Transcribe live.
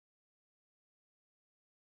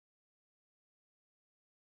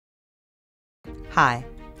Hi,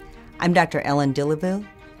 I'm Dr. Ellen Dillavou.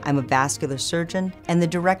 I'm a vascular surgeon and the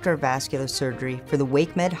Director of Vascular Surgery for the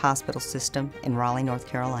WakeMed Hospital System in Raleigh, North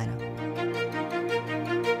Carolina.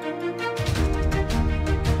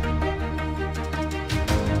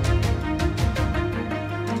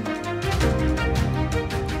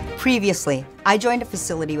 Previously, I joined a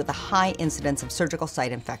facility with a high incidence of surgical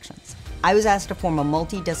site infections. I was asked to form a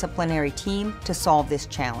multidisciplinary team to solve this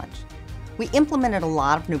challenge. We implemented a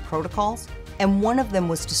lot of new protocols, and one of them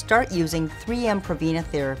was to start using 3M Prevena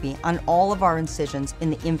therapy on all of our incisions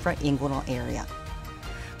in the infrainguinal area.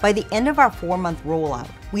 By the end of our 4-month rollout,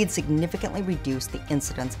 we had significantly reduced the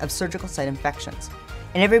incidence of surgical site infections,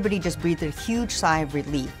 and everybody just breathed a huge sigh of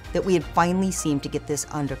relief that we had finally seemed to get this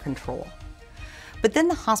under control. But then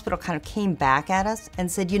the hospital kind of came back at us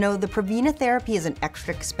and said, you know, the Prevena therapy is an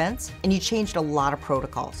extra expense and you changed a lot of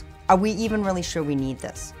protocols. Are we even really sure we need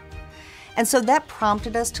this? And so that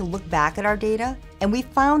prompted us to look back at our data, and we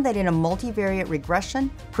found that in a multivariate regression,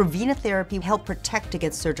 Prevena therapy helped protect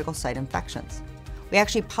against surgical site infections. We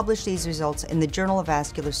actually published these results in the Journal of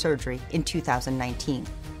Vascular Surgery in 2019.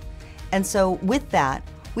 And so with that,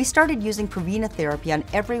 we started using Prevena therapy on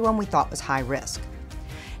everyone we thought was high risk.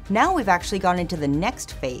 Now we've actually gone into the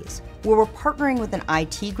next phase, where we're partnering with an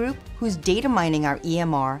IT group who's data mining our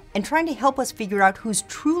EMR and trying to help us figure out who's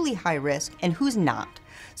truly high risk and who's not,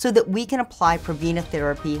 so that we can apply Prevena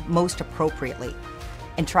therapy most appropriately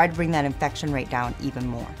and try to bring that infection rate down even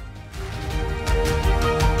more.